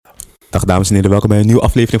Dag dames en heren, welkom bij een nieuwe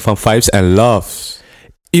aflevering van Vibes and Loves.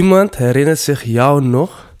 Iemand herinnert zich jou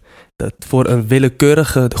nog dat voor een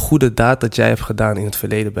willekeurige goede daad dat jij hebt gedaan in het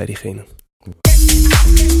verleden bij diegene.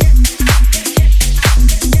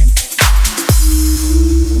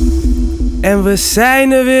 En we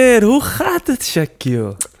zijn er weer. Hoe gaat het,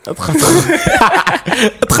 Shaquille? Het gaat goed.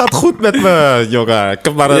 Het gaat goed met me, jongen. Ik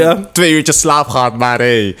heb maar 2 uurtjes slaap gehad, maar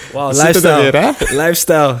hey. Wow, lifestyle. Weer, hè?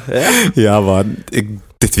 Lifestyle, ja? Ja, man.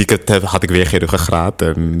 Dit weekend had ik weer geen ruggengraat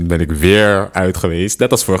en ben ik weer uit geweest.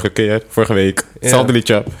 Net als vorige week. Hetzelfde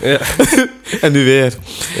liedje. Ja. En nu weer.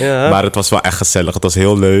 Ja. Maar het was wel echt gezellig. Het was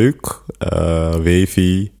heel leuk.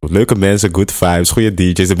 Wavy. Leuke mensen, good vibes, goede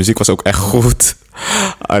DJ's. De muziek was ook echt goed.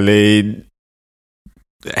 Alleen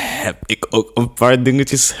heb ik ook een paar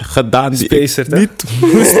dingetjes gedaan die Spacert, ik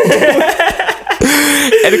niet moest.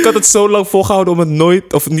 En ik had het zo lang volgehouden om het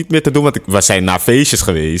nooit of niet meer te doen. Want we zijn naar feestjes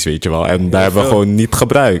geweest, weet je wel. En daar hebben we gewoon niet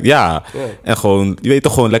gebruikt. Ja. En gewoon, je weet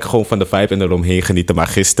toch, gewoon lekker gewoon van de vibe en eromheen genieten. Maar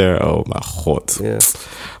gisteren, oh mijn god.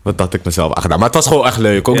 Wat had ik mezelf gedaan. Maar het was gewoon echt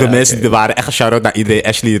leuk. Ook de mensen die er waren. Echt een shout-out naar iedereen.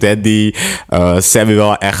 Ashley, Randy,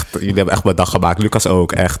 Samuel, echt. Jullie hebben echt mijn dag gemaakt. Lucas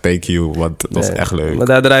ook, echt. Thank you. Want het was echt leuk. Maar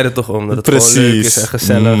daar draait het toch om. Dat het gewoon leuk is en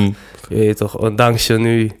gezellig. Je weet toch, ondanks je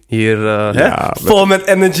nu hier vol met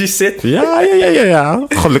energy zit. Ja.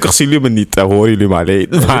 Gelukkig zien jullie me niet. Horen jullie me alleen.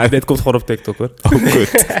 Maar dit komt gewoon op TikTok, hoor. Oh,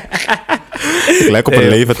 goed. Ik lijk op een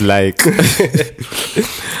levend lijk.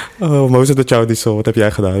 Hoe is het met jou niet zo? Wat heb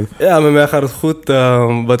jij gedaan? Ja, met mij gaat het goed.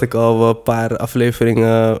 Wat ik al een paar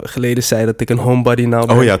afleveringen geleden zei, dat ik een homebody nou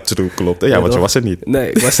ben. Oh ja, true, klopt. Ja, want je was er niet.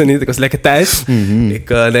 Nee, ik was er niet. Ik was lekker thuis.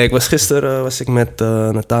 Ik was gisteren met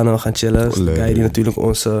Nathanael gaan chillen. De guy die natuurlijk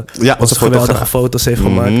onze geweldige foto's heeft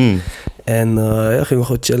gemaakt. En gingen we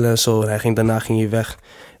gewoon chillen en zo. En daarna ging hij weg.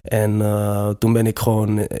 En toen ben ik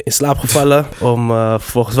gewoon in slaap gevallen om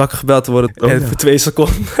vervolgens wakker gebeld te worden voor 2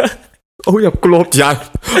 seconden. Oh ja, klopt. Ja,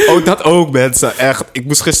 dat ook, mensen. Echt. Ik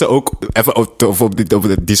moest gisteren ook even op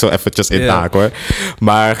die zo eventjes inhaken, hoor.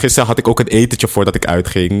 Maar gisteren had ik ook een etentje voordat ik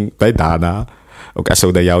uitging bij Dana. Ook echt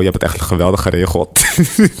zo naar jou. Je hebt het echt geweldig geregeld.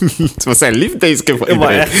 We zijn lief deze keer voor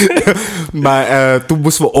iedereen. Maar toen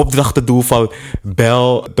moesten we opdrachten doen van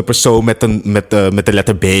bel de persoon met de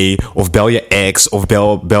letter B. Of bel je ex. Of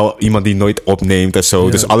bel iemand die nooit opneemt en zo.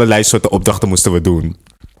 Ja. Dus allerlei soorten opdrachten moesten we doen.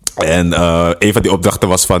 En een van die opdrachten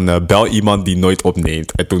was van bel iemand die nooit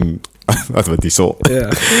opneemt. En toen hadden we die zo. Ja.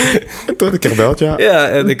 En toen had ik gebeld, ja. Ja,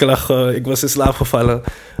 en ik was in slaap gevallen.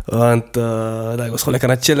 Want ik was gewoon lekker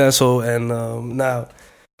aan het chillen en zo. En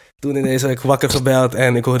toen ineens werd ik wakker gebeld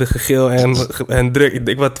en ik hoorde gegil en druk. Ik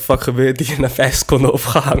denk, wat de fuck gebeurt hier? Na 5 seconden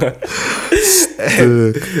opgehangen.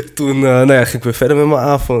 Toen ging ik weer verder met mijn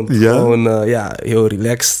avond. Ja? Gewoon, heel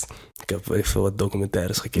relaxed. Ik heb even wat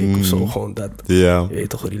documentaires gekeken of zo. Gewoon dat. Ja. Je weet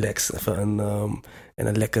toch, relaxed. Even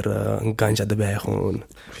een lekker een ganja erbij gewoon.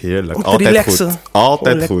 Heerlijk. Altijd relaxen. Goed.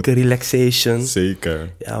 Altijd goed. Lekker relaxation.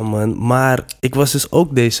 Zeker. Ja, man. Maar ik was dus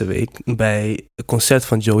ook deze week bij een concert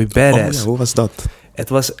van Joey Badass. Oh ja, hoe was dat? Het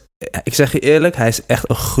was, ik zeg je eerlijk, hij is echt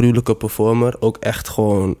een gruwelijke performer. Ook echt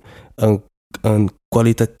gewoon een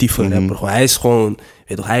kwalitatieve rapper. Gewoon, hij is gewoon,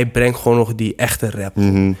 weet je, hij brengt gewoon nog die echte rap.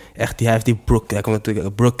 Echt, hij heeft die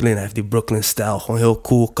Brooklyn, hij heeft die Brooklyn-stijl. Gewoon heel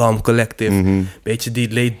cool, calm, collective. Beetje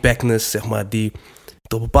die laid-backness, zeg maar, die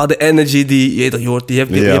toch bepaalde energy die je hoort. Je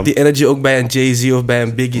hebt die energy ook bij een Jay-Z of bij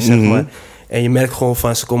een Biggie, zeg maar. En je merkt gewoon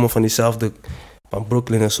van, ze komen van diezelfde, van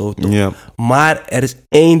Brooklyn en zo, toch? Ja. Maar er is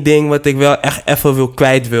 1 ding wat ik wel echt even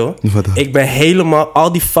kwijt wil. Ik ben helemaal,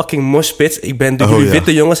 al die fucking moshpits, ik ben door jullie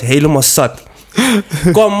witte jongens helemaal zat.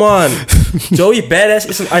 Come on. Joey Badass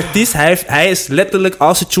is een artiest. Hij is letterlijk,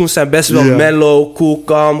 al zijn tunes zijn best wel mellow, cool,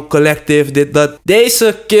 calm, collective, dit, dat.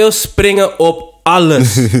 Deze kills springen op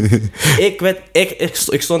alles.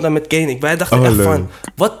 Ik stond daar met Kane. Ik dacht echt leuk. Van,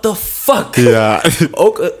 what the fuck? Ja.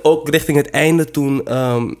 ook richting het einde toen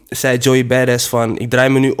zei Joey Badass van, ik draai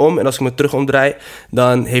me nu om en als ik me terug omdraai,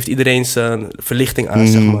 dan heeft iedereen zijn verlichting aan,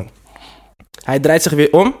 zeg maar. Hij draait zich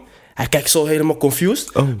weer om. Hij kijkt zo helemaal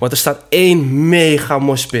confused. Want er staat 1 mega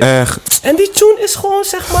moshpit. Echt? En die tune is gewoon,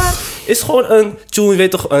 zeg maar, een tune, je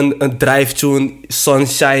weet toch, een drive tune, sun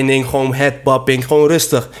shining, gewoon headbopping, gewoon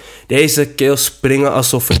rustig. Deze kills springen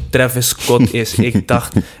alsof het Travis Scott is. Ik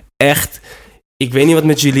dacht echt, ik weet niet wat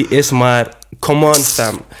met jullie is, maar come on,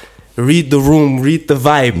 Sam. Read the room, read the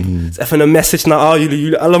vibe. Het is even een message naar al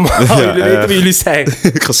jullie allemaal. Jullie weten wie jullie zijn.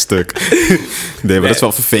 Ik ga stuk. Nee, maar dat is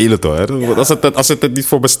wel vervelend, hoor. Ja. Als het er niet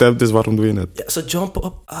voor bestemd is, waarom doe je het? Ja, ze jumpen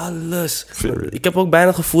op alles. Ik heb ook bijna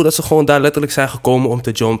het gevoel dat ze gewoon daar letterlijk zijn gekomen om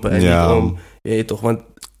te jumpen. En niet om, weet je toch, want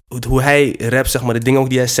hoe hij rapt, zeg maar, de dingen ook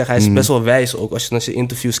die hij zegt, hij is best wel wijs ook. Als je naar zijn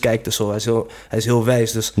interviews kijkt en zo, hij is heel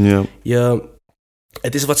wijs. Dus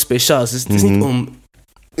het is wat speciaals. Het is niet om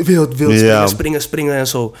wild springen en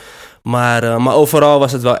zo. Maar overal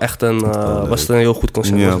was het wel echt een heel goed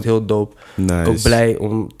concert. Ja. Was het heel dope. Nice. Ik ben ook blij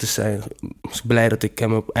om te zijn. Ik was blij dat ik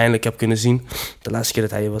hem eindelijk heb kunnen zien. De laatste keer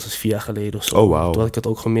dat hij was 4 jaar geleden of zo. Oh, wow. Toen had ik het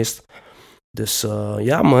ook gemist. Dus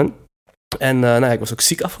ja, man. En ik was ook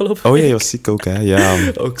ziek afgelopen Oh ja, week. je was ziek ook, hè? Ja.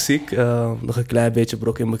 Ook ziek. Nog een klein beetje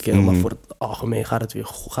brok in mijn keel. Maar voor het algemeen gaat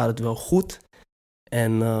het wel goed.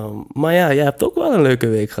 Maar ja, jij hebt ook wel een leuke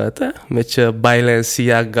week gehad, hè? Met je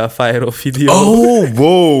BYElenciaga viral video. Oh,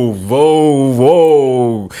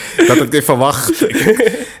 wow. Dat had ik niet verwacht.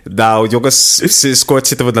 Nou, jongens, sinds kort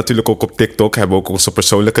zitten we natuurlijk ook op TikTok. Hebben we ook onze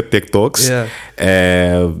persoonlijke TikToks. Ja.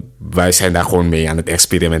 Wij zijn daar gewoon mee aan het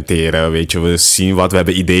experimenteren, weet je. We zien wat, we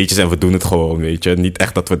hebben ideetjes en we doen het gewoon, weet je. Niet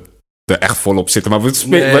echt dat we er echt volop zitten, maar we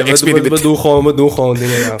experimenteren. We doen gewoon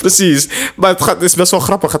dingen, ja. Precies. Maar het is best wel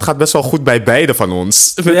grappig. Het gaat best wel goed bij beide van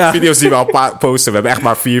ons. De video's die we al posten. We hebben echt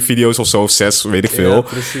maar 4 video's of zo, of 6, weet ik veel. Ja,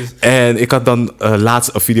 precies. En ik had dan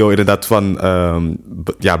laatst een video inderdaad van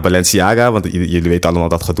BYElenciaga. Want jullie weten allemaal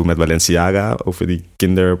dat gedoe met BYElenciaga. Over die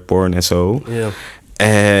kinderporn en zo. Ja.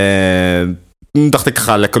 En toen dacht ik,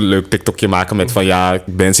 ga lekker een leuk TikTokje maken met van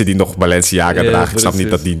mensen die nog BYElenciaga dragen. Ik snap niet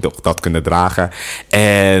dat die nog dat kunnen dragen.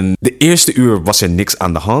 En de eerste uur was er niks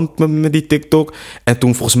aan de hand met die TikTok. En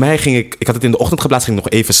toen volgens mij ik had het in de ochtend geplaatst, ging ik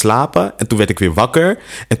nog even slapen. En toen werd ik weer wakker.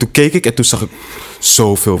 En toen keek ik en toen zag ik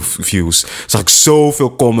zoveel views. Zag ik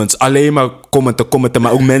zoveel comments. Alleen maar commenten.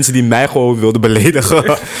 Maar ook mensen die mij gewoon wilden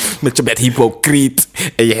beledigen. Met je bent hypocriet.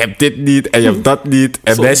 En je hebt dit niet. En je hebt dat niet.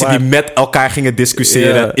 En Zo mensen waar. die met elkaar gingen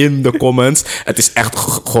discussiëren in de comments. Het is echt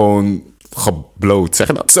gewoon gebloot, zeg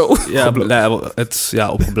je dat zo? Het is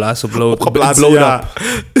opgeblazen, bloot. Opgeblazen, ja.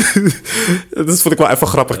 Dat vond ik wel even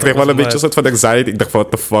grappig. Ik kreeg wel een beetje een soort van anxiety. Ik dacht van,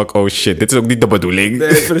 what the fuck, oh shit, dit is ook niet de bedoeling.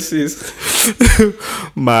 Nee, precies.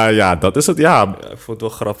 Maar ja, dat is het, ja. Ik vond het wel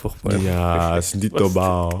grappig, man. Ja, het is niet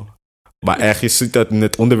normaal. Maar echt, je ziet dat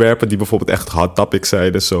net onderwerpen die bijvoorbeeld echt hot topics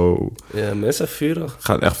zijn, zo. Ja, mensen zijn vurig.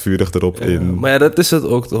 Gaan echt vurig erop in. Maar ja, dat is het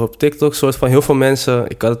ook toch. Op TikTok, soort van heel veel mensen...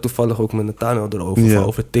 Ik had het toevallig ook met Nathaniel erover. Ja.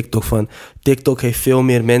 Over TikTok. TikTok heeft veel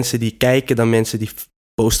meer mensen die kijken dan mensen die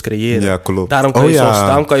post creëren. Ja, klopt.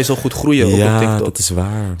 Daarom kan je zo goed groeien ook op TikTok. Dat is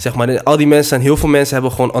waar. Zeg maar, al die mensen, heel veel mensen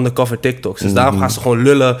hebben gewoon undercover TikToks. Dus daarom gaan ze gewoon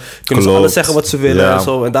lullen. Kunnen ze alles zeggen wat ze willen en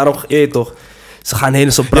zo. En daarom, toch... Ze gaan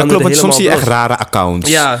helemaal zo branden. Ja, klopt, want soms zie je echt rare accounts.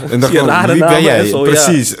 Ja, en dan rare wie ben jij? zo,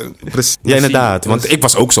 Precies. Ja, inderdaad. Want ik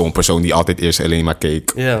was ook zo'n persoon die altijd eerst alleen maar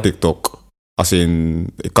keek. Ja. TikTok.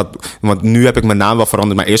 Want nu heb ik mijn naam wel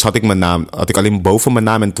veranderd. Maar eerst had ik alleen boven mijn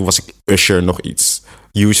naam. En toen was ik Usher nog iets.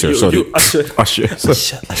 User, sorry. Usher.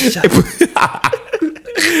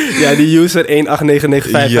 Ja, die user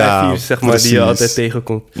 1899554, Ja, zeg maar, precies. die je altijd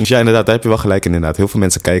tegenkomt. Dus ja, inderdaad, daar heb je wel gelijk in. Inderdaad. Heel veel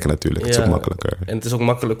mensen kijken natuurlijk. Het is ook makkelijker. En het is ook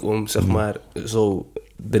makkelijk om, zeg maar, zo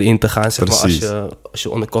erin te gaan, zeg maar, als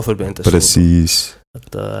je undercover bent. En Precies. Zo.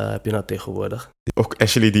 Dat heb je nou tegenwoordig. Ook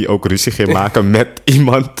Ashley die ook ruzie ging maken met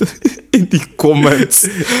iemand in die comments.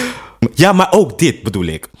 Ja, maar ook dit bedoel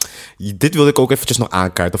ik. Dit wilde ik ook eventjes nog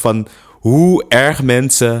aankaarten. Van hoe erg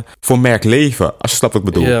mensen voor merk leven. Als je snapt wat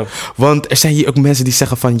ik bedoel. Ja. Want er zijn hier ook mensen die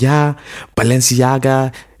zeggen van... Ja,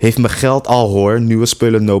 BYElenciaga heeft mijn geld al hoor. Nieuwe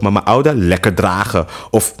spullen nood. Maar mijn oude lekker dragen.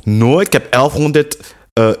 Of nooit. Ik heb 1100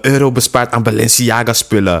 euro bespaard aan BYElenciaga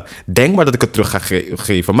spullen. Denk maar dat ik het terug ga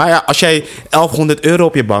geven. Maar ja, als jij 1100 euro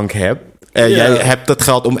op je bank hebt... jij hebt het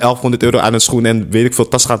geld om 1100 euro aan een schoen en weet ik veel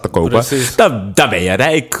tasgaan te kopen. Dan ben je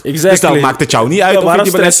rijk. Exactly. Dus dan maakt het jou niet uit.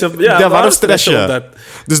 Waarom stress je?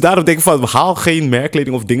 Dus daarom denk ik van, haal geen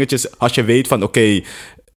merkkleding of dingetjes als je weet van, oké,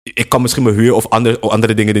 ik kan misschien mijn huur of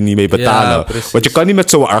andere dingen er niet mee betalen. Ja, want je kan niet met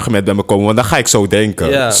zo'n argument bij me komen, want dan ga ik zo denken.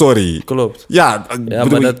 Ja, sorry. Klopt. Ja,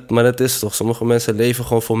 maar dat is toch. Sommige mensen leven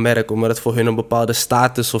gewoon voor merk, omdat het voor hun een bepaalde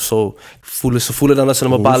status of zo. Ze voelen dan dat ze een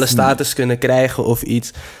bepaalde status kunnen krijgen of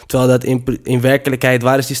iets. Terwijl dat in werkelijkheid,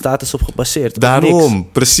 waar is die status op gebaseerd? Daarom, niks.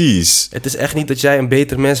 Precies. Het is echt niet dat jij een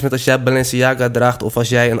beter mens bent als jij BYElenciaga draagt of als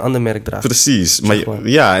jij een ander merk draagt. Precies. Maar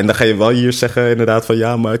ja, en dan ga je wel hier zeggen inderdaad van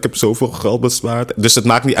ja, maar ik heb zoveel geld bespaard. Dus het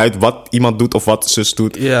maakt niet uit wat iemand doet of wat zus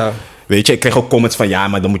doet. Ja. Weet je, ik kreeg ook comments van ja,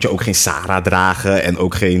 maar dan moet je ook geen Zara dragen en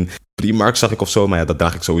ook geen Primark zag ik of zo. Maar ja, dat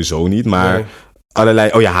draag ik sowieso niet. Maar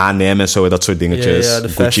allerlei, H&M en zo, dat soort dingetjes.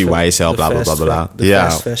 Gucci, wijze, bla bla bla bla. De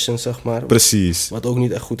fast fashion, zeg maar. Precies. Wat ook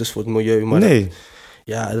niet echt goed is voor het milieu. Maar nee.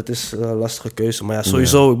 Dat is een lastige keuze. Maar ja,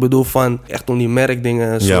 sowieso, ik bedoel van echt om die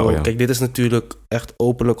merkdingen en zo. Kijk, dit is natuurlijk echt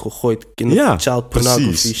openlijk gegooid. Child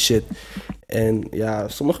pornography shit. En ja,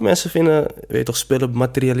 sommige mensen vinden, weet je toch, spullen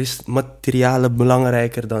materialen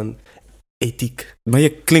belangrijker dan ethiek. Maar je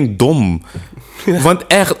klinkt dom. Want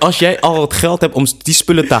echt, als jij al het geld hebt om die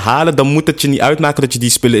spullen te halen, dan moet het je niet uitmaken dat je die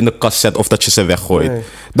spullen in de kast zet of dat je ze weggooit.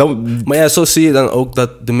 Nee. Maar ja, zo zie je dan ook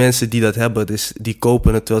dat de mensen die dat hebben, dus die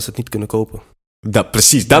kopen het terwijl ze het niet kunnen kopen.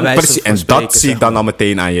 Precies. En dat zie ik dan al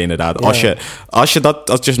meteen aan je inderdaad. Ja. Als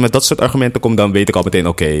je met dat soort argumenten komt, dan weet ik al meteen,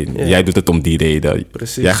 oké, jij doet het om die reden.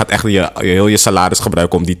 Precies. Jij gaat echt heel je salaris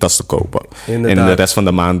gebruiken om die tas te kopen. Inderdaad. En de rest van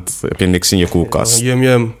de maand heb je niks in je koelkast.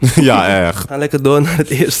 Yum. Ja, echt. We gaan lekker door naar het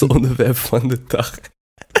eerste onderwerp van de dag.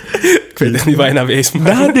 Ik weet echt niet waar je naar wees,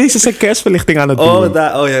 maar... Nou, deze zijn kerstverlichting aan het doen.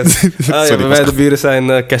 Ja. Bij mij de buren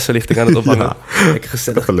zijn kerstverlichting aan het ophangen. Lekker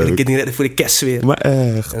gezellig. Ik ben niet ready voor de kerst weer. Maar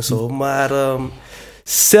echt. En zo, maar...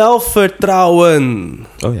 zelfvertrouwen.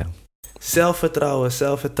 Oh ja. Zelfvertrouwen.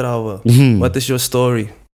 What is your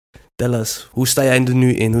story? Tell us. Hoe sta jij er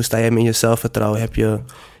nu in? Hoe sta jij in je zelfvertrouwen? Heb je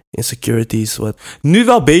insecurities? Wat? Nu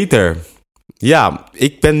wel beter. Ja,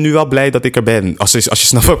 ik ben nu wel blij dat ik er ben. Als je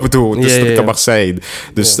snapt wat ik bedoel. Dus dat ik er mag zijn.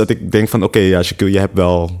 Dus dat ik denk van, oké, Shaquille, je hebt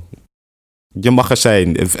wel... Je mag er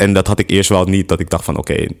zijn. En dat had ik eerst wel niet. Dat ik dacht van,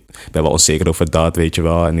 oké, ik ben wel onzeker over dat, weet je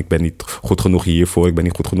wel. En ik ben niet goed genoeg hiervoor. Ik ben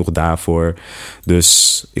niet goed genoeg daarvoor.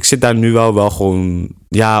 Dus ik zit daar nu wel gewoon...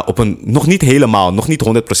 Ja, op een... Nog niet helemaal. Nog niet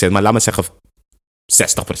 100%. Maar laat me zeggen 60%.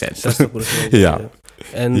 60%. Ja.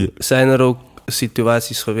 En zijn er ook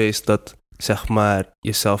situaties geweest dat, zeg maar,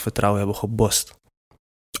 je zelfvertrouwen hebben gebost?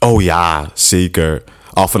 Oh ja, zeker.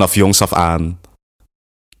 Al vanaf jongs af aan.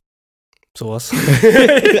 Zoals?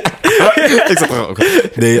 Ik zat er ook.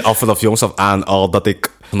 Nee, al vanaf jongs af aan. Al dat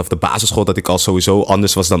ik vanaf de basisschool dat ik al sowieso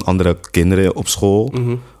anders was dan andere kinderen op school.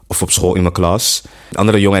 Mm-hmm. Of op school in mijn klas. De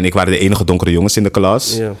andere jongen en ik waren de enige donkere jongens in de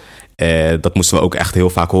klas. Yeah. Dat moesten we ook echt heel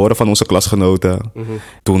vaak horen van onze klasgenoten. Mm-hmm.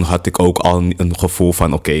 Toen had ik ook al een gevoel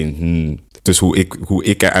van dus hoe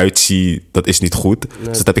ik eruit zie, dat is niet goed. Nee.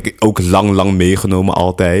 Dus dat heb ik ook lang meegenomen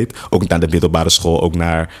altijd. Ook naar de middelbare school, ook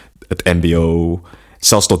naar het mbo.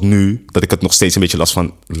 Zelfs tot nu, dat ik het nog steeds een beetje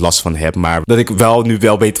last van heb. Maar dat ik nu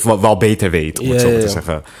wel beter weet, om het zo te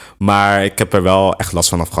zeggen. Maar ik heb er wel echt last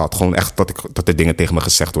van gehad. Gewoon echt dat er dingen tegen me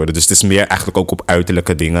gezegd worden. Dus het is meer eigenlijk ook op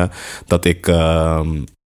uiterlijke dingen dat ik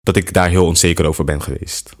daar heel onzeker over ben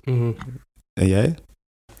geweest. Mm-hmm. En jij?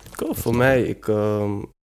 Cool, voor mij,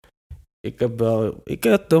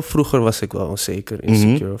 vroeger was ik wel onzeker,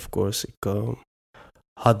 insecure, of course. Ik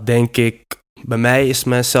had denk ik... Bij mij is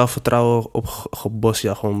mijn zelfvertrouwen opgebost,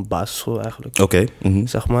 gewoon basisschool eigenlijk. Oké. Mm-hmm.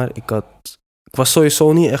 Zeg maar, ik was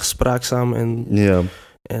sowieso niet echt spraakzaam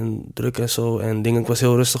en druk en zo en dingen. Ik was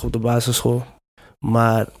heel rustig op de basisschool.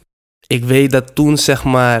 Maar ik weet dat toen, zeg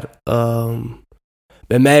maar,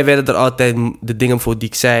 bij mij werden er altijd de dingen voor die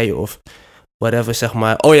ik zei of whatever, zeg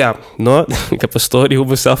maar. Oh ja, ik heb een story hoe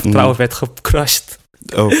mijn zelfvertrouwen werd gecrushed.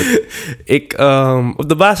 Okay. Op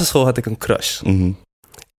de basisschool had ik een crush. Mm-hmm.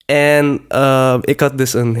 En ik had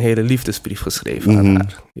dus een hele liefdesbrief geschreven aan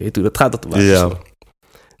haar. Je weet hoe dat gaat op de basisschool. Yeah.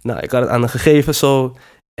 Nou, ik had het aan haar gegeven zo.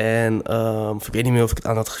 En ik weet niet meer of ik het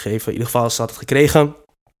aan had gegeven. In ieder geval, ze had het gekregen.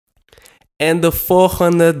 En de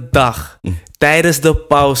volgende dag, tijdens de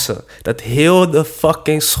pauze, dat heel de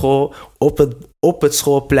fucking school op het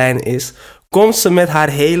schoolplein is, komt ze met haar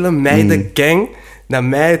hele meidengang naar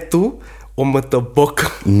mij toe om me te bokken.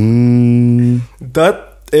 Dat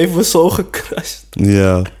heeft me zo gecrushed.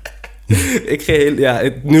 Ja.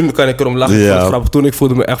 Nu kan ik erom lachen. Yeah. Grappig. Toen ik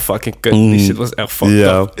voelde me echt fucking kut. Die shit was echt fucked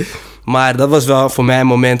up. Maar dat was wel voor mij een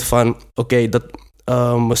moment van... Oké, dat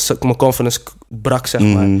mijn confidence brak, zeg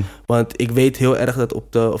maar. Want ik weet heel erg dat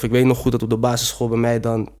ik weet nog goed dat op de basisschool bij mij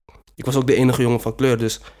dan... Ik was ook de enige jongen van kleur,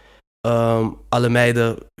 dus... alle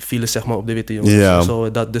meiden vielen, zeg maar, op de witte jongens. Yeah.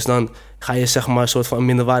 Zo, dus dan ga je, zeg maar, een soort van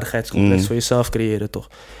minderwaardigheidscomplex voor jezelf creëren, toch?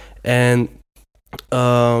 En...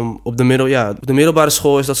 op de middelbare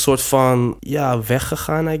school is dat soort van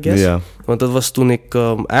weggegaan, I guess. Yeah. Want dat was toen ik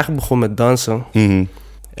eigenlijk begon met dansen. Mm-hmm.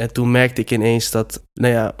 En toen merkte ik ineens dat,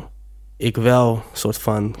 ik wel soort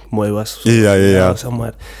van mooi was. Ja. Zeg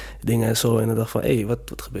maar, dingen en zo. En dan dacht van, hé, wat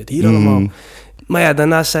gebeurt hier allemaal? Maar ja,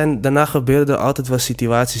 daarna gebeurden er altijd wel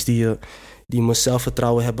situaties die mijn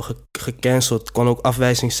zelfvertrouwen hebben gecanceld. Het kon ook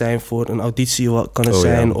afwijzing zijn voor een auditie, kan het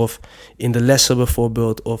zijn. Of in de lessen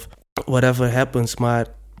bijvoorbeeld, of... whatever happens, maar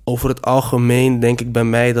over het algemeen denk ik bij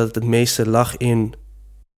mij dat het meeste lag in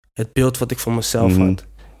het beeld wat ik van mezelf had.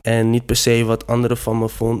 En niet per se wat anderen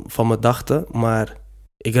van me dachten, maar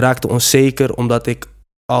ik raakte onzeker omdat ik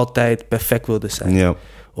altijd perfect wilde zijn. Yeah.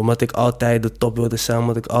 Omdat ik altijd de top wilde zijn,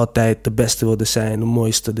 omdat ik altijd de beste wilde zijn, de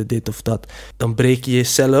mooiste, de dit of dat. Dan breek je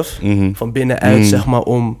jezelf van binnenuit, zeg maar,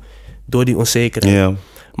 door die onzekerheid. Yeah.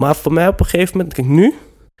 Maar voor mij op een gegeven moment, kijk nu,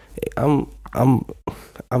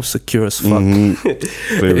 I'm secure as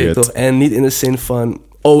fuck. Toch? En niet in de zin van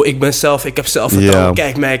oh, ik ben zelf, ik heb zelfvertrouwen,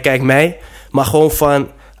 kijk mij. Maar gewoon van,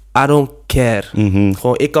 I don't care.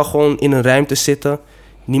 Gewoon, ik kan gewoon in een ruimte zitten.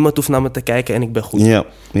 Niemand hoeft naar me te kijken en ik ben goed.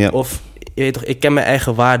 Of, je weet toch, ik ken mijn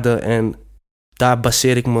eigen waarden en daar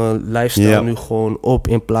baseer ik mijn lifestyle nu gewoon op,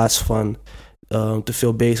 in plaats van te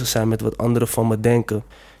veel bezig zijn met wat anderen van me denken.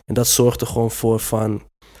 En dat zorgt er gewoon voor van,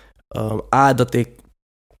 dat ik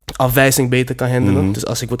afwijzing beter kan handelen. Dus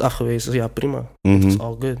als ik word afgewezen, ja, prima. Het is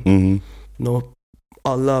all good. No,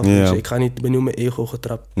 all love. Dus ik ben nu op mijn ego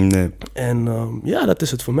getrapt. Nee. En dat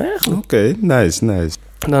is het voor mij eigenlijk. Oké, nice.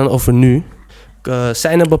 En dan over nu.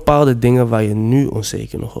 Zijn er bepaalde dingen waar je nu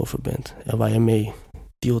onzeker nog over bent? En waar je mee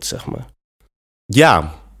dealt, zeg maar?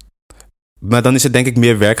 Ja. Maar dan is het denk ik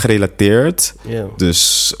meer werkgerelateerd. Yeah.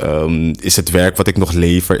 Dus is het werk wat ik nog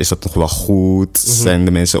lever, is dat nog wel goed? Zijn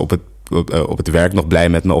de mensen op het werk nog blij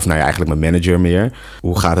met me? Of eigenlijk mijn manager meer?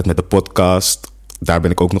 Hoe gaat het met de podcast? Daar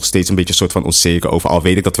ben ik ook nog steeds een beetje soort van onzeker over. Al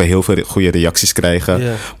weet ik dat we heel veel goede reacties krijgen.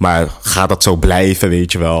 Yeah. Maar gaat dat zo blijven,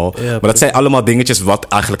 weet je wel? Yeah, maar dat zijn allemaal dingetjes wat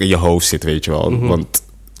eigenlijk in je hoofd zit, weet je wel? Want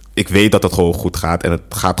ik weet dat het gewoon goed gaat. En het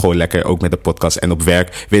gaat gewoon lekker, ook met de podcast. En op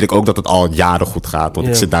werk weet ik ook dat het al jaren goed gaat. Want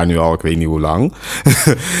ik zit daar nu al, ik weet niet hoe lang.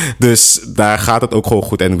 Dus daar gaat het ook gewoon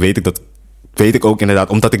goed. En weet ik ook inderdaad,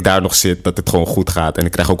 omdat ik daar nog zit, dat het gewoon goed gaat. En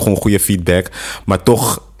ik krijg ook gewoon goede feedback. Maar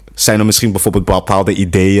toch zijn er misschien bijvoorbeeld bepaalde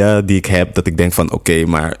ideeën die ik heb, dat ik denk van oké,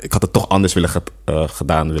 maar ik had het toch anders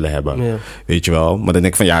gedaan willen hebben. Yeah. Weet je wel? Maar dan denk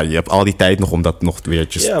ik van je hebt al die tijd nog om dat nog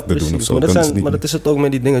weertjes te doen of zo. Maar dat is het ook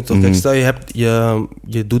met die dingen toch? Kijk, stel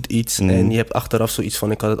je doet iets en je hebt achteraf zoiets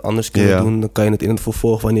van ik had het anders kunnen doen. Dan kan je het in het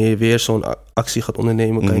vervolg, wanneer je weer zo'n actie gaat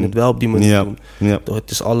ondernemen, kan je het wel op die manier doen. Toch,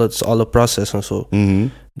 het is alle proces en zo.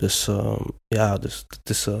 Dus dus het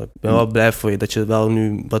is, ik ben wel blij voor je dat je wel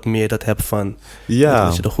nu wat meer dat hebt van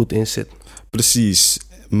dat je er goed in zit. Precies.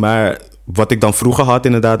 Maar wat ik dan vroeger had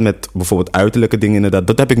inderdaad met bijvoorbeeld uiterlijke dingen inderdaad,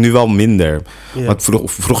 dat heb ik nu wel minder. Yeah. Want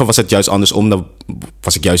vroeger was het juist andersom. Dan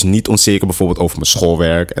was ik juist niet onzeker bijvoorbeeld over mijn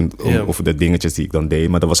schoolwerk en over de dingetjes die ik dan deed.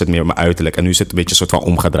 Maar dan was het meer mijn uiterlijk. En nu is het een beetje een soort van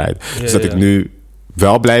omgedraaid. Dus dat ik nu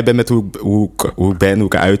wel blij ben met hoe ik ben, hoe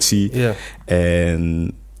ik eruit zie. Yeah.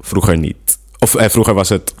 En vroeger niet. Of vroeger was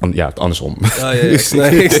het het andersom. Ik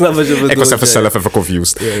snap wat je bedoelt. Ik was zelf even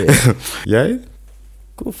confused. Jij?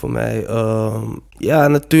 Cool voor mij.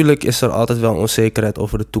 Natuurlijk is er altijd wel onzekerheid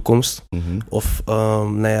over de toekomst. Of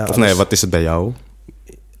wat is het bij jou?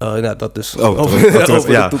 Dat is over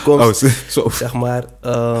de toekomst. Zeg maar,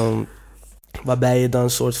 waarbij je dan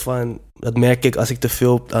soort van, dat merk ik als ik te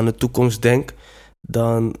veel aan de toekomst denk,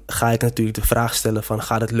 dan ga ik natuurlijk de vraag stellen van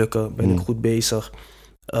gaat het lukken? Ben ik goed bezig?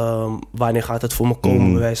 Wanneer gaat het voor me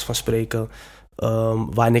komen, bij wijze van spreken?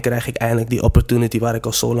 Wanneer krijg ik eindelijk die opportunity waar ik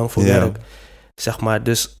al zo lang voor werk? Zeg maar,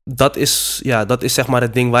 dus dat is zeg maar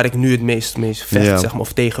het ding waar ik nu het meest vecht, zeg maar,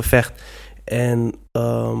 of tegen vecht. En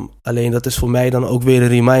alleen dat is voor mij dan ook weer een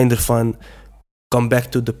reminder van come back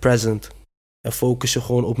to the present. En focus je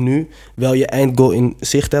gewoon op nu. Wel je eindgoal in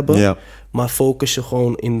zicht hebben, maar focus je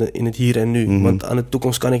gewoon in het hier en nu. Want aan de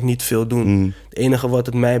toekomst kan ik niet veel doen. Het enige wat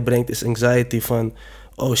het mij brengt is anxiety van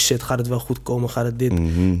oh shit, gaat het wel goed komen, gaat het dit?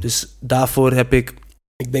 Dus daarvoor heb ik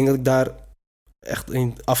denk dat ik daar echt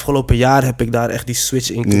in het afgelopen jaar heb ik daar echt die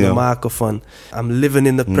switch in kunnen maken van I'm living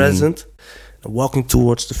in the present, walking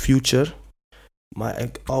towards the future. Maar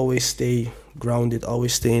ik always stay grounded,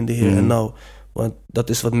 always stay in the here and now. Want dat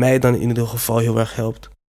is wat mij dan in ieder geval heel erg helpt.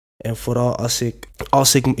 En vooral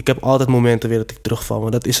als ik heb altijd momenten weer dat ik terugval,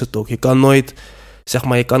 maar dat is het ook. Je kan nooit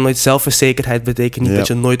zelfverzekerheid betekent niet dat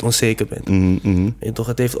je nooit onzeker bent. En toch,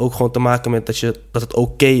 het heeft ook gewoon te maken met dat het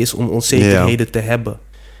oké is om onzekerheden te hebben.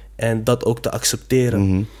 En dat ook te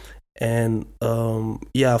accepteren. En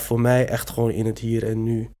voor mij echt gewoon in het hier en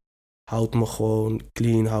nu. Houdt me gewoon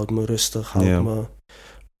clean, houdt me rustig, houdt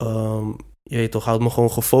me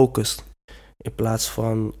gewoon gefocust. In plaats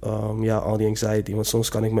van al die anxiety. Want soms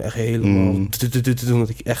kan ik me echt helemaal doen dat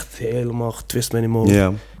ik echt helemaal getwist ben in mijn hoofd.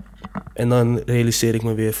 En dan realiseer ik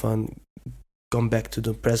me weer van come back to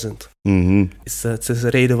the present. Het is een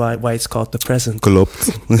reden why it's called the present.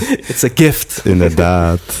 Klopt. It's a gift.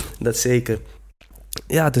 Inderdaad. Dat zeker.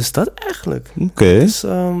 Ja, dus dat eigenlijk. Oké. Dus,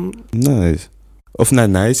 nice. Of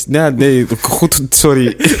nice. Ja, nee, goed, sorry.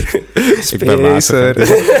 Ik ben wazig.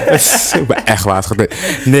 Ik ben echt wazig.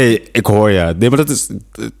 Nee, ik hoor je. Nee, maar dat is...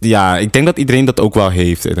 Ja, ik denk dat iedereen dat ook wel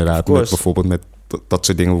heeft, inderdaad. Met, bijvoorbeeld met dat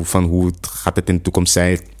soort dingen van gaat het in de toekomst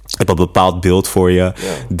zijn. Je hebt een bepaald beeld voor je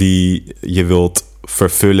die je wilt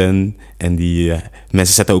vervullen. En die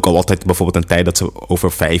mensen zetten ook al altijd bijvoorbeeld een tijd dat ze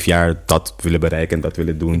over 5 jaar dat willen bereiken en dat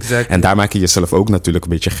willen doen. Exactly. En daar maak je jezelf ook natuurlijk een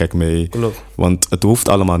beetje gek mee. Klopt. Want het hoeft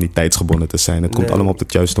allemaal niet tijdsgebonden te zijn. Het komt allemaal op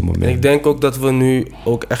het juiste moment. En ik denk ook dat we nu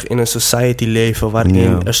ook echt in een society leven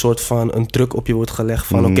waarin er soort van een druk op je wordt gelegd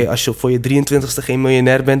van oké, als je voor je 23ste geen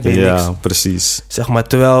miljonair bent, ben je niks. Ja, precies. Zeg maar,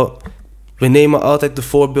 terwijl we nemen altijd de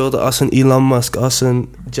voorbeelden als een Elon Musk, als een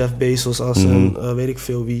Jeff Bezos, als een weet ik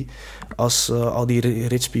veel wie, als al die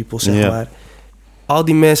rich people, zeg maar. Al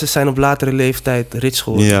die mensen zijn op latere leeftijd rich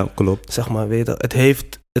geworden. Ja, klopt. Zeg maar, weet je,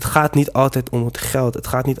 het gaat niet altijd om het geld. Het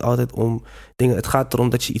gaat niet altijd om dingen. Het gaat erom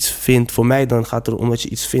dat je iets vindt. Voor mij dan gaat het erom dat je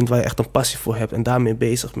iets vindt waar je echt een passie voor hebt en daarmee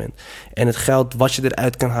bezig bent. En het geld wat je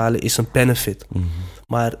eruit kan halen is een benefit.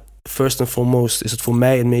 Maar first and foremost is het voor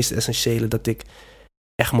mij het meest essentiële dat ik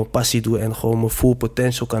echt mijn passie doe en gewoon mijn full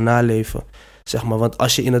potential kan naleven. Zeg maar, want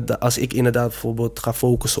als ik inderdaad bijvoorbeeld ga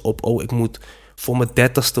focussen op, ik moet voor mijn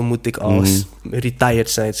 30ste moet ik als retired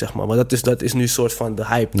zijn, zeg maar. Maar dat is nu een soort van de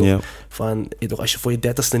hype, toch? Ja. Van, als je voor je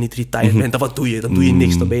 30ste niet retired bent, dan wat doe je? Dan doe je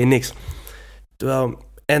niks, dan ben je niks. Terwijl,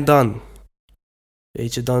 en dan,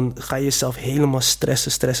 weet je, dan ga je jezelf helemaal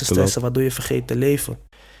stressen, waardoor je vergeet te leven.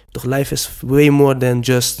 Toch, life is way more than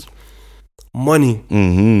just money,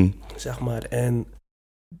 zeg maar. En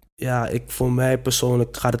ja, voor mij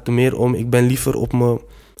persoonlijk gaat het er meer om, ik ben liever op mijn,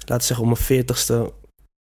 laten we zeggen, op mijn 40ste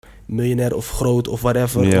miljonair of groot of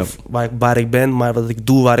whatever, of waar ik ben, maar wat ik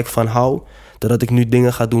doe waar ik van hou, dan dat ik nu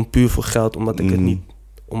dingen ga doen puur voor geld,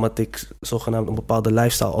 omdat ik zogenaamd een bepaalde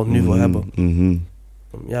lifestyle al nu wil hebben.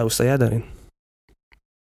 Ja, hoe sta jij daarin?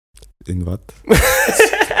 In wat?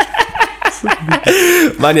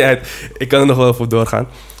 Maakt niet uit. Ik kan er nog wel voor doorgaan.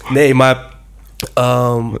 Nee, maar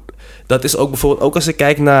dat is ook bijvoorbeeld, ook als ik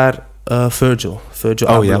kijk naar Virgil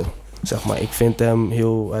Abloh. Ja. Zeg maar, ik vind hem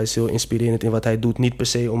hij is heel inspirerend in wat hij doet. Niet per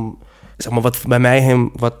se om, zeg maar,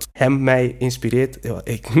 wat hem mij inspireert.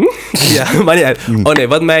 Ja, maar niet uit. Oh nee,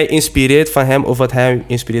 wat mij inspireert van hem of wat hij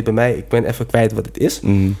inspireert bij mij, ik ben even kwijt wat het is.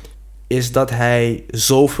 Is dat hij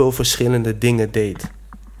zoveel verschillende dingen deed.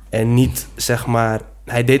 En niet, zeg maar,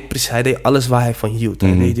 hij deed alles waar hij van hield.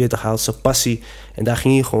 Hij had zijn passie en daar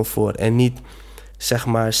ging hij gewoon voor. En niet, zeg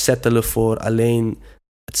maar, settelen voor alleen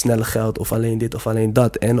het snelle geld of alleen dit of alleen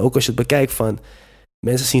dat. En ook als je het bekijkt van,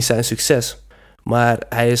 mensen zien zijn succes. Maar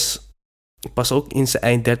hij is pas ook in zijn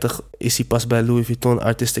eind 30 is hij pas bij Louis Vuitton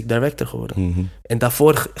artistic director geworden. En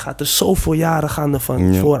daarvoor gaat er zoveel jaren gaande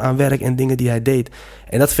van voor aan werk en dingen die hij deed.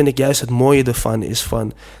 En dat vind ik juist het mooie ervan, is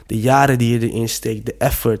van de jaren die je erin steekt, de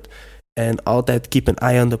effort. En altijd keep an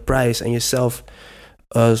eye on the prize en jezelf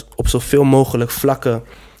op zoveel mogelijk vlakken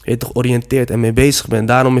georiënteerd en mee bezig ben.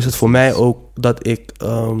 Daarom is het voor mij ook dat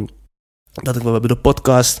we hebben de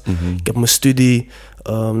podcast, ik heb mijn studie,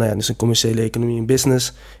 dus een commerciële economie en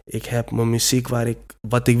business. Ik heb mijn muziek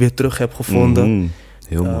wat ik weer terug heb gevonden.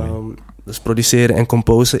 Heel mooi. Dus produceren en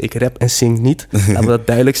composen. Ik rap en zing niet. Laat me dat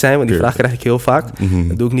duidelijk zijn, want die vraag krijg ik heel vaak.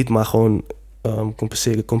 Dat doe ik niet, maar gewoon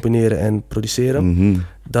componeren en produceren.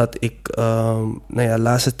 Dat ik, de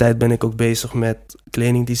laatste tijd ben ik ook bezig met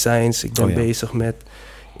kledingdesigns. Ik ben bezig met,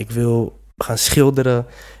 ik wil gaan schilderen.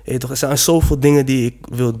 Er zijn zoveel dingen die ik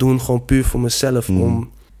wil doen, gewoon puur voor mezelf,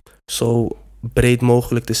 om zo breed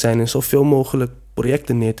mogelijk te zijn en zoveel mogelijk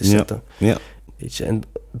projecten neer te zetten. Ja. Weet je, en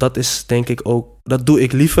dat is denk ik ook, dat doe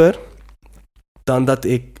ik liever dan dat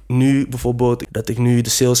ik nu bijvoorbeeld, dat ik nu de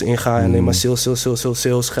sales inga en alleen maar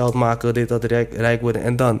sales, geld maken, dit, dat, rijk worden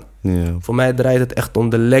en dan. Voor mij draait het echt om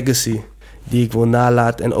de legacy die ik wil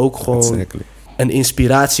nalaten en ook gewoon een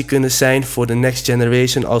inspiratie kunnen zijn voor de next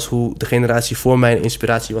generation, als hoe de generatie voor mij een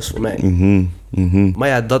inspiratie was voor mij. Maar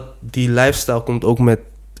ja, die lifestyle komt ook met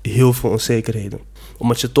heel veel onzekerheden.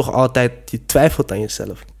 Omdat je toch altijd, je twijfelt aan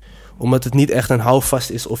jezelf. Omdat het niet echt een houvast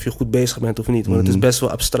is of je goed bezig bent of niet. Want het is best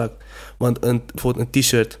wel abstract. Want bijvoorbeeld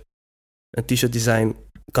een t-shirt design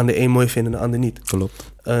kan de een mooi vinden en de ander niet.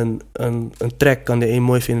 Klopt. Een track kan de een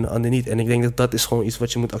mooi vinden en de ander niet. En ik denk dat is gewoon iets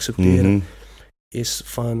wat je moet accepteren. Is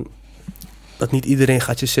van, dat niet iedereen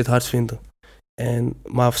gaat je shit hard vinden.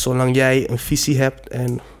 Maar zolang jij een visie hebt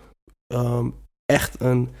en echt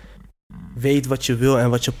weet wat je wil en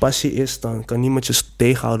wat je passie is, dan kan niemand je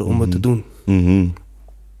tegenhouden om het te doen.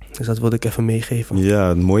 Dus dat wilde ik even meegeven.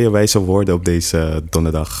 Ja, mooie wijze woorden op deze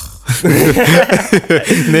donderdag.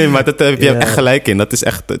 Nee, maar dat heb je echt gelijk in.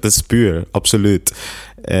 Dat is puur, absoluut.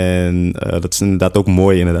 En dat is inderdaad ook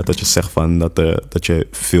mooi, inderdaad, dat je zegt van dat je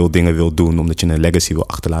veel dingen wil doen omdat je een legacy wil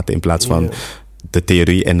achterlaten, in plaats van de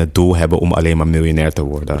theorie en het doel hebben om alleen maar miljonair te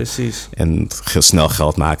worden. Precies. En snel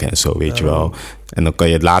geld maken en zo, weet je wel. En dan kan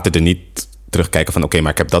je later er niet terugkijken van... oké,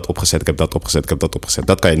 maar ik heb dat opgezet, ik heb dat opgezet, ik heb dat opgezet.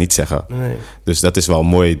 Dat kan je niet zeggen. Nee. Dus dat is wel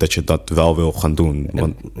mooi dat je dat wel wil gaan doen.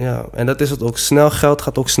 Want... En dat is het ook. Snel geld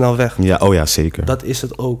gaat ook snel weg. Ja, oh ja, zeker. Dat is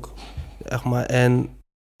het ook. Echt maar. En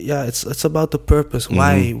ja, it's about the purpose.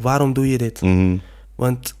 Why? Waarom doe je dit?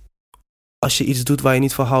 Want als je iets doet waar je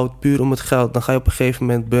niet van houdt, puur om het geld... dan ga je op een gegeven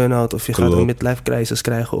moment burn-out... of je gaat een midlife crisis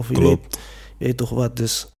krijgen... of je weet toch wat.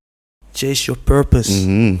 Dus chase your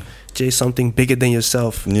purpose. Chase something bigger than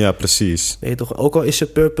yourself. Ja, precies. Weet je toch, ook al is je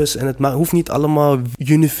purpose... en het hoeft niet allemaal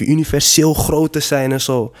universeel groot te zijn en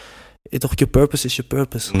zo. Weet je toch, je purpose is je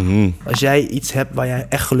purpose. Als jij iets hebt waar jij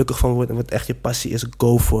echt gelukkig van wordt... en wat echt je passie is,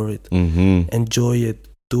 go for it. Enjoy it,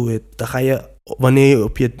 do it. Dan ga je, wanneer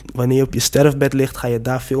je op je sterfbed ligt... ga je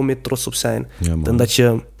daar veel meer trots op zijn... dan dat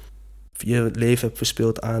je je leven hebt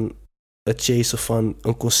verspeeld aan het chasen van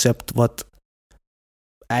een concept... wat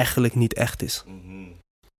eigenlijk niet echt is.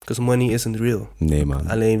 Because money isn't real. Nee, man.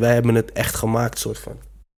 Alleen wij hebben het echt gemaakt, soort van.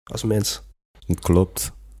 Als mens. Het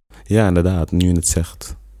klopt. Ja, inderdaad. Nu je het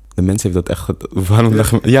zegt. De mens heeft dat echt... Waarom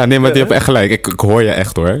ja, nee, maar die hebben echt gelijk. Ik hoor je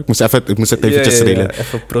echt, hoor. Ik moest het eventjes delen.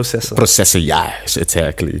 Even processen. Processen, ja.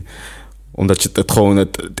 Exactly. Omdat je het gewoon...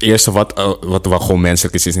 Het eerste wat wel gewoon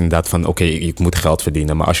menselijk is inderdaad van... Oké, ik moet geld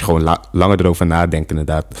verdienen. Maar als je gewoon langer erover nadenkt,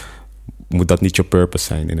 inderdaad... moet dat niet je purpose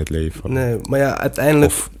zijn in het leven. Nee, maar ja,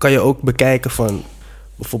 uiteindelijk kan je ook bekijken van...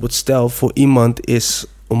 Bijvoorbeeld stel, voor iemand is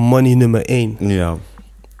money nummer 1. Ja.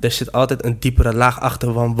 Er zit altijd een diepere laag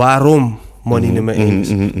achter van waarom money nummer 1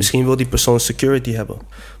 is. Misschien wil die persoon security hebben.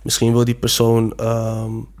 Misschien wil die persoon,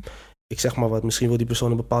 ik zeg maar wat, misschien wil die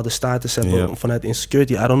persoon een bepaalde status hebben vanuit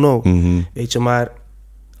insecurity. I don't know. Weet je, maar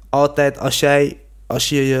altijd als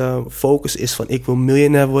je focus is van ik wil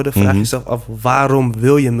miljonair worden, vraag jezelf af waarom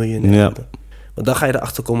wil je miljonair worden? Want dan ga je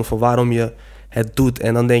erachter komen van waarom je het doet.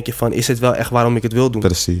 En dan denk je van, is het wel echt waarom ik het wil doen?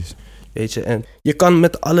 Precies. Weet je, en je kan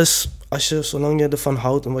met alles, zolang je ervan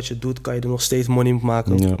houdt en wat je doet, kan je er nog steeds money op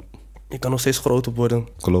maken. Ja. Je kan nog steeds groter worden.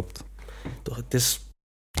 Klopt. Toch, het is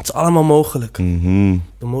allemaal mogelijk.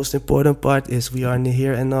 The most important part is, we are in the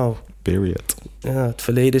here and now. Period. Ja, het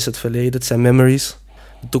verleden is het verleden, het zijn memories.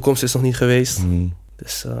 De toekomst is nog niet geweest.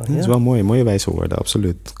 Dus, dat is wel mooi, mooie wijze woorden,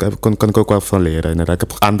 absoluut. Kan ik ook wel van leren. Inderdaad. Ik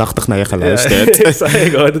heb aandachtig naar je geluisterd.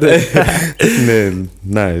 Ik hoorde het. Nee,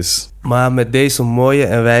 nice. Maar met deze mooie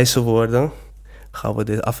en wijze woorden gaan we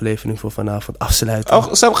deze aflevering voor vanavond afsluiten.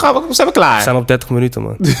 Oh, zijn we klaar? We zijn op 30 minuten,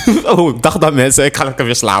 man. Oh, dag dan mensen. Ik ga lekker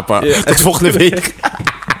weer slapen. Tot volgende week.